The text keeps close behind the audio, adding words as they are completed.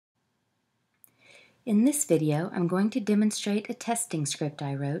In this video, I'm going to demonstrate a testing script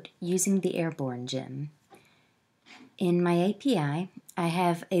I wrote using the Airborne gem. In my API, I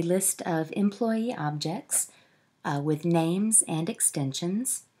have a list of employee objects with names and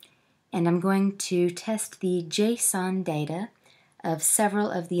extensions, and I'm going to test the JSON data of several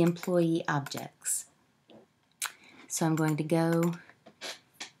of the employee objects. So I'm going to go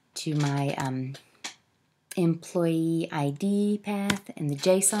to my employee ID path in the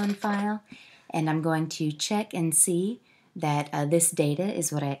JSON file, and I'm going to check and see that this data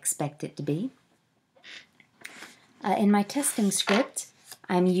is what I expect it to be. In my testing script,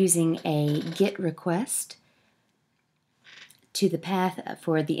 I'm using a GET request to the path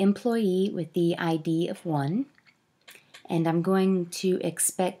for the employee with the ID of 1, and I'm going to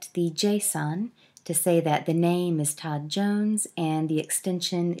expect the JSON to say that the name is Todd Jones and the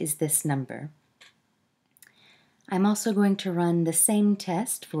extension is this number. I'm also going to run the same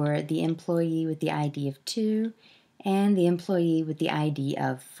test for the employee with the ID of 2 and the employee with the ID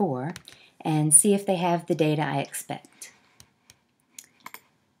of 4 and see if they have the data I expect.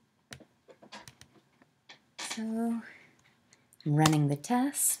 So, I'm running the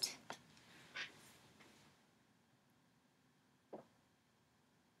test.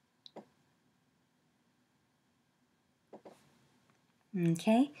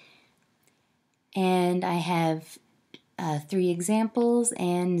 Okay, and I have 3 examples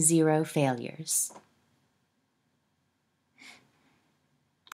and 0 failures.